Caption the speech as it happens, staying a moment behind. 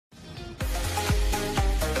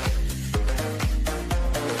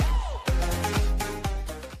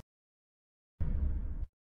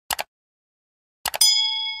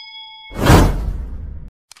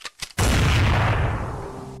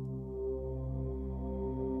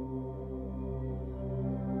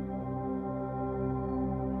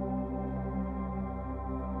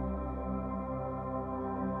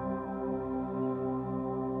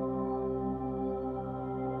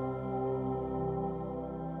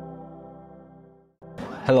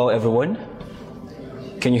Hello everyone.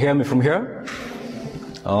 Can you hear me from here?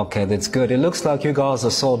 Okay, that's good. It looks like you guys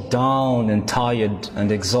are so down and tired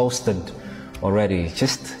and exhausted already.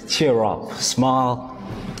 Just cheer up, smile,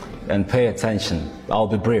 and pay attention. I'll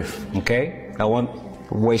be brief, okay? I won't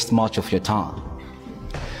waste much of your time.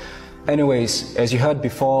 Anyways, as you heard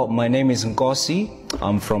before, my name is Ngosi.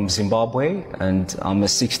 I'm from Zimbabwe, and I'm a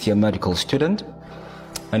sixth-year medical student.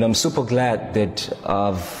 And I'm super glad that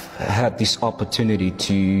I've had this opportunity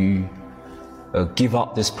to give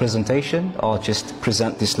up this presentation or just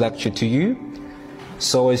present this lecture to you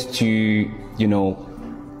so as to,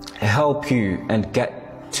 help you and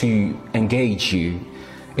get to engage you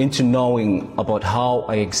into knowing about how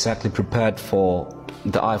I exactly prepared for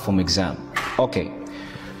the IFOM exam. Okay,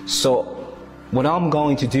 so what I'm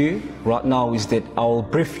going to do right now is that I'll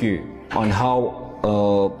brief you on how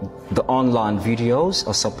the online videos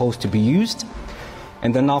are supposed to be used,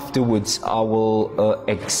 and then afterwards I will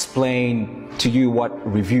explain to you what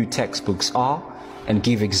review textbooks are and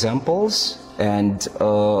give examples, and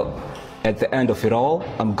at the end of it all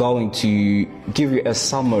I'm going to give you a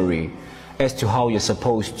summary as to how you're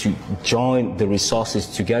supposed to join the resources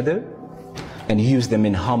together and use them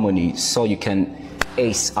in harmony so you can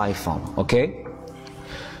ace IFOM, okay?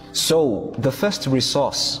 So the first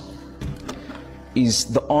resource is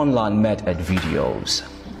the online med-ed videos.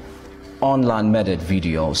 Online med-ed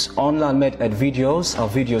videos. Online med-ed videos are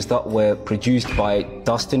videos that were produced by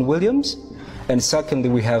Dustin Williams. And secondly,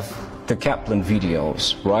 we have the Kaplan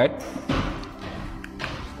videos, right?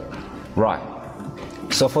 Right.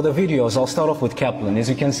 So for the videos, I'll start off with Kaplan. As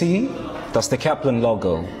you can see, that's the Kaplan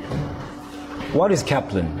logo. What is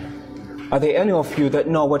Kaplan? Are there any of you that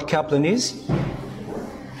know what Kaplan is?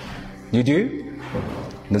 You do?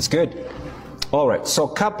 That's good. Alright, so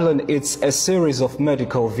Kaplan, it's a series of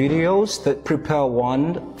medical videos that prepare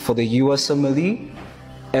one for the USMLE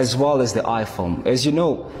as well as the IFOM. As you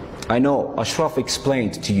know, I know Ashraf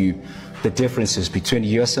explained to you the differences between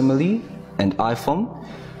USMLE and IFOM.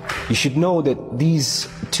 You should know that these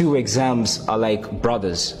two exams are like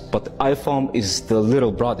brothers, but the IFOM is the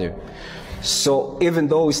little brother. So even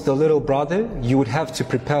though it's the little brother, you would have to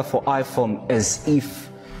prepare for IFOM as if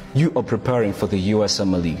you are preparing for the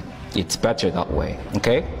USMLE. It's better that way,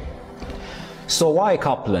 okay? So why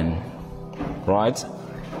Kaplan, right?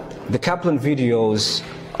 The Kaplan videos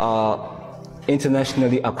are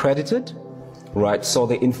internationally accredited, right? So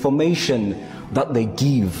the information that they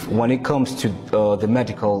give when it comes to the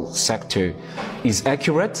medical sector is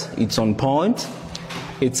accurate, it's on point,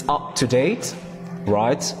 it's up to date,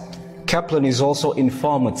 right? Kaplan is also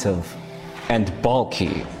informative and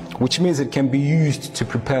bulky, which means it can be used to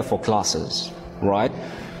prepare for classes, right?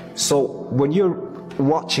 So when you're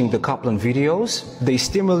watching the Kaplan videos, they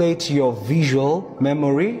stimulate your visual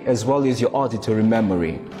memory as well as your auditory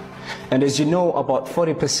memory. And as you know, about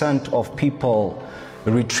 40% of people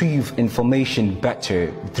retrieve information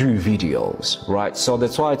better through videos, right? So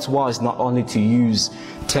that's why it's wise not only to use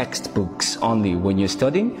textbooks only when you're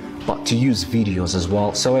studying, but to use videos as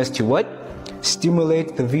well, so as to what?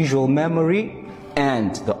 Stimulate the visual memory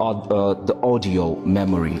and the audio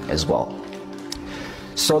memory as well.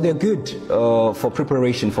 So they're good for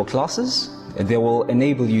preparation for classes, and they will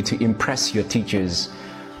enable you to impress your teachers,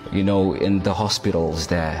 in the hospitals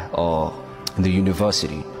there or in the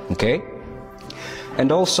university, okay?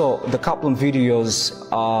 And also the Kaplan videos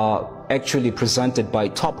are actually presented by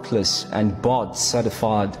top class and board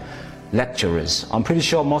certified lecturers. I'm pretty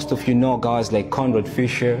sure most of you know guys like Conrad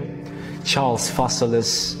Fisher, Charles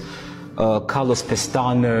Fasalis, Carlos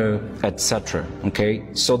Pestano, etc. Okay,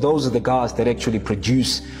 so those are the guys that actually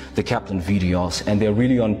produce the Kaplan videos, and they're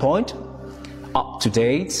really on point, up to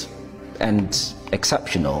date, and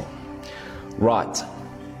exceptional. Right.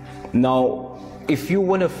 Now, if you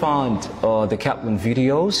want to find the Kaplan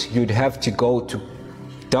videos, you'd have to go to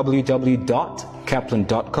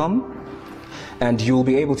www.kaplan.com, and you'll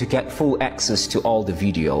be able to get full access to all the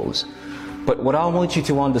videos. But what I want you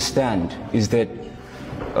to understand is that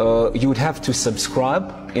you would have to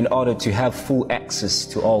subscribe in order to have full access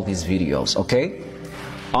to all these videos, okay?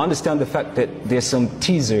 I understand the fact that there's some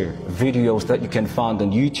teaser videos that you can find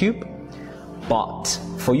on YouTube, but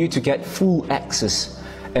for you to get full access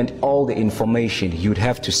and all the information, you'd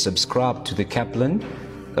have to subscribe to the Kaplan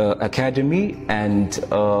Academy and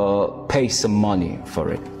pay some money for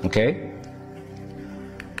it, okay?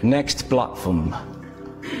 Next platform,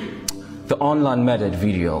 the online med-ed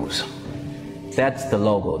videos. That's the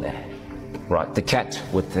logo there, right? The cat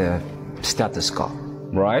with the stethoscope,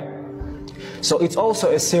 right? So it's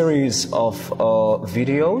also a series of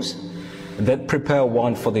videos that prepare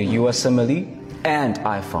one for the USMLE and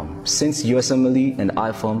IFOM, since USMLE and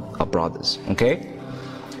IFOM are brothers, okay?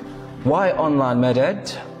 Why online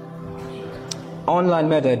med-ed? Online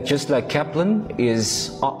med-ed, just like Kaplan,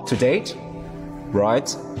 is up to date, right?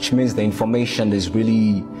 Which means the information is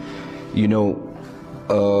really, you know,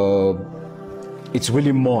 it's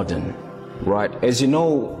really modern, right? As you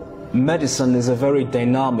know, medicine is a very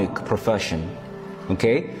dynamic profession,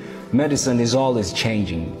 okay? Medicine is always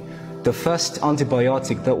changing. The first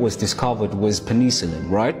antibiotic that was discovered was penicillin,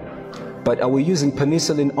 right? But are we using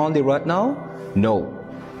penicillin only right now? No.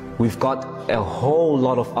 We've got a whole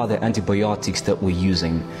lot of other antibiotics that we're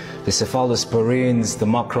using. The cephalosporins, the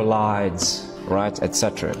macrolides, right,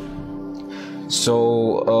 etc.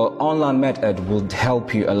 So online med-ed will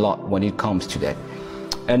help you a lot when it comes to that.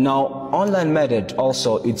 And now online med-ed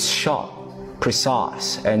also, it's short,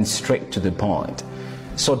 precise, and straight to the point.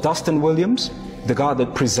 So Dustin Williams, the guy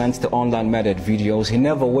that presents the online med-ed videos, he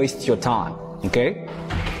never wastes your time, okay?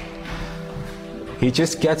 He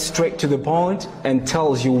just gets straight to the point and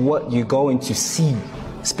tells you what you're going to see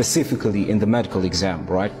specifically in the medical exam,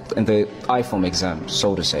 right? In the IFOM exam,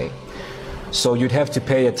 so to say. So you'd have to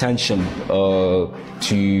pay attention to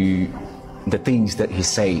the things that he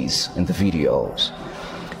says in the videos.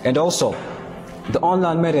 And also, the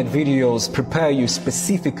online med-ed videos prepare you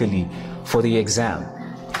specifically for the exam,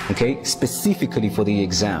 okay? Specifically for the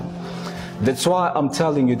exam. That's why I'm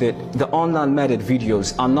telling you that the online med-ed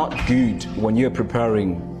videos are not good when you're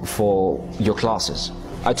preparing for your classes.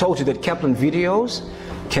 I told you that Kaplan videos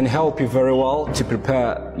can help you very well to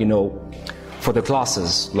prepare, you know, for the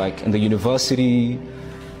classes, like in the university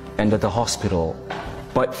and at the hospital.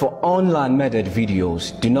 But for online med-ed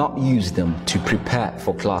videos, do not use them to prepare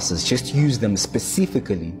for classes. Just use them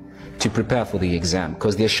specifically to prepare for the exam,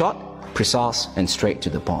 because they're short, precise, and straight to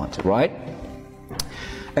the point, right?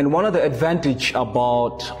 And one of the advantage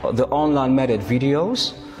about the online med-ed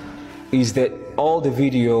videos is that all the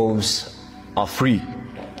videos are free,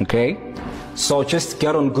 okay? So just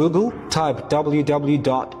get on Google, type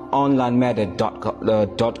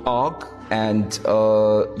www.onlinemeded.org, and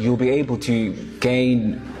you'll be able to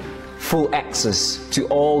gain full access to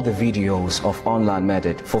all the videos of online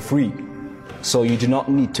med-ed for free. So you do not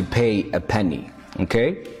need to pay a penny,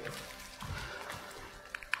 okay?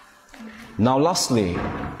 Now lastly,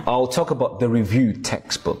 I'll talk about the review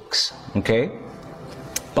textbooks, okay?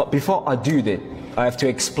 But before I do that, I have to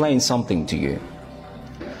explain something to you.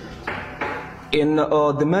 In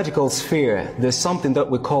the medical sphere, there's something that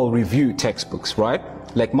we call review textbooks, right?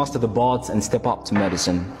 Like Master the Boards and Step Up to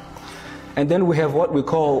Medicine. And then we have what we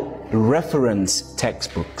call reference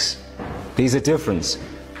textbooks. There's a difference.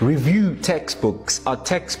 Review textbooks are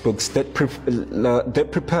textbooks that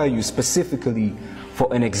prepare you specifically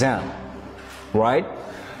for an exam, right?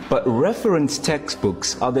 But reference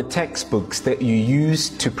textbooks are the textbooks that you use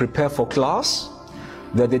to prepare for class.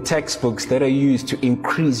 They're the textbooks that are used to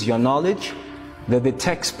increase your knowledge. They're the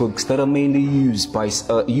textbooks that are mainly used by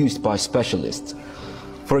specialists.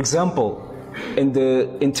 For example, in the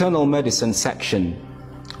internal medicine section,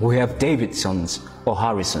 we have Davidson's or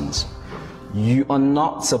Harrison's. You are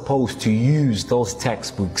not supposed to use those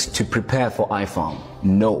textbooks to prepare for IFOM.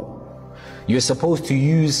 No. You're supposed to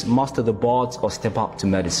use Master the Boards or Step Up to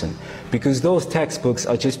Medicine, because those textbooks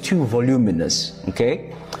are just too voluminous,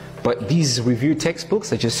 okay? But these review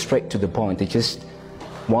textbooks are just straight to the point. They just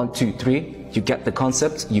 1, 2, 3, you get the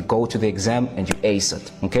concept, you go to the exam and you ace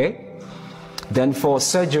it, okay? Then for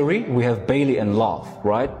surgery, we have Bailey and Love,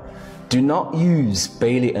 right? Do not use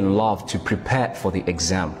Bailey and Love to prepare for the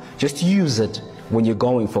exam. Just use it when you're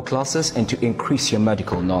going for classes and to increase your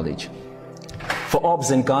medical knowledge. For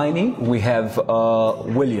obs and gynae, we have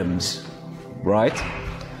Williams, right?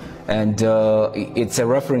 And it's a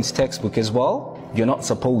reference textbook as well. You're not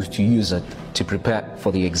supposed to use it to prepare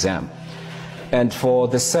for the exam. And for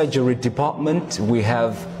the surgery department, we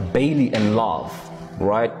have Bailey and Love,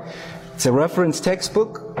 right? It's a reference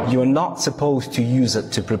textbook. You're not supposed to use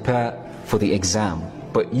it to prepare for the exam,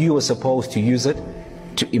 but you are supposed to use it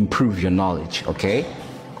to improve your knowledge, okay?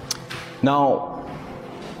 Now,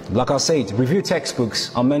 like I said, review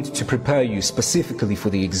textbooks are meant to prepare you specifically for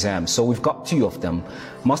the exam. So we've got 2 of them,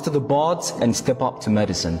 Master the Boards and Step Up to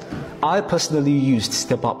Medicine. I personally used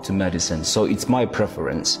Step Up to Medicine, so it's my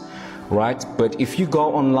preference, right? But if you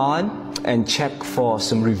go online and check for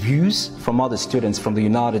some reviews from other students from the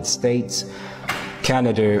United States,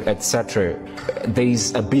 Canada, etc.,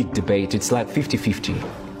 there's a big debate. It's like 50-50.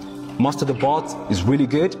 Master the Boards is really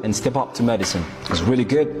good and Step Up to Medicine is really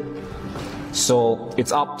good. So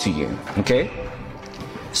it's up to you, okay?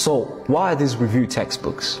 So why are these review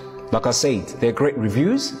textbooks? Like I said, they're great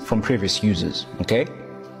reviews from previous users, okay?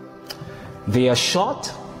 They are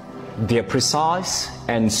short, they're precise,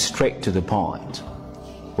 and straight to the point,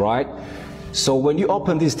 right? So when you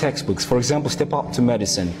open these textbooks, for example, Step Up to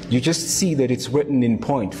Medicine, you just see that it's written in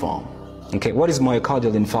point form. Okay, what is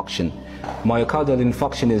myocardial infarction? Myocardial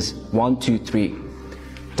infarction is 1, 2, 3.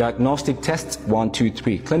 Diagnostic tests, 1, 2,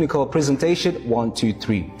 3. Clinical presentation, 1, 2,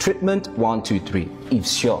 3. Treatment, 1, 2, 3. If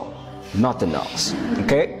sure, nothing else.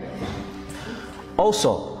 Okay?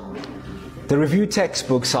 Also, the review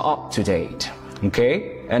textbooks are up to date.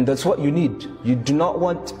 Okay? And that's what you need. You do not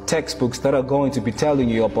want textbooks that are going to be telling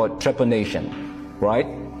you about trepanation, right?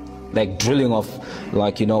 Like drilling of,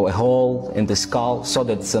 like, a hole in the skull so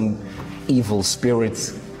that some evil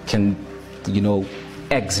spirits can,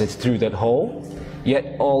 exit through that hole.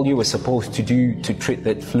 Yet all you were supposed to do to treat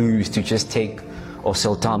that flu is to just take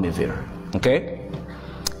oseltamivir, okay?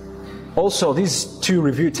 Also, these two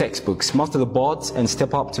review textbooks, Master the Boards and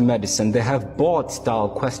Step Up to Medicine, they have board-style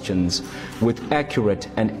questions with accurate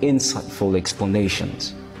and insightful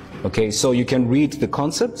explanations, okay? So you can read the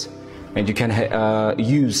concepts and you can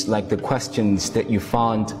use like the questions that you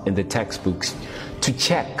found in the textbooks to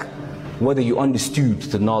check whether you understood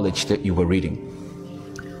the knowledge that you were reading.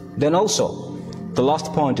 Then also, the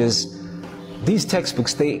last point is, these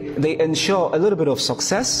textbooks, they ensure a little bit of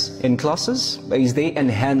success in classes, is they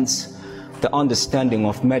enhance the understanding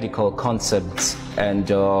of medical concepts and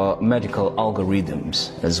medical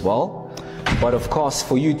algorithms as well. But of course,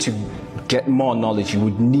 for you to get more knowledge, you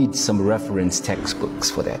would need some reference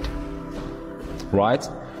textbooks for that, right?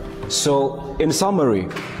 So, in summary,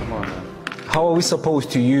 how are we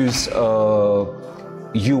supposed to use UWorld,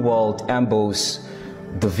 AMBOS,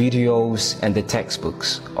 the videos and the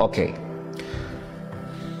textbooks? Okay.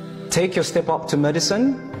 Take your Step Up to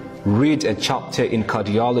Medicine, read a chapter in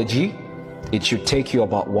cardiology. It should take you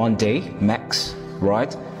about 1 day max,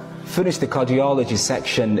 right? Finish the cardiology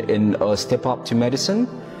section in Step Up to Medicine,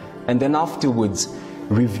 and then afterwards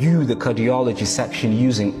review the cardiology section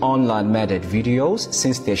using online method videos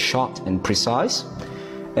since they're short and precise.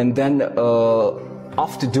 And then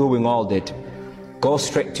after doing all that, go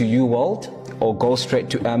straight to UWorld or go straight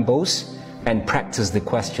to AMBOS and practice the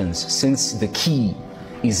questions, since the key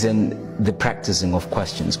is in the practicing of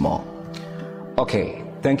questions more. Okay,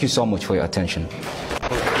 thank you so much for your attention.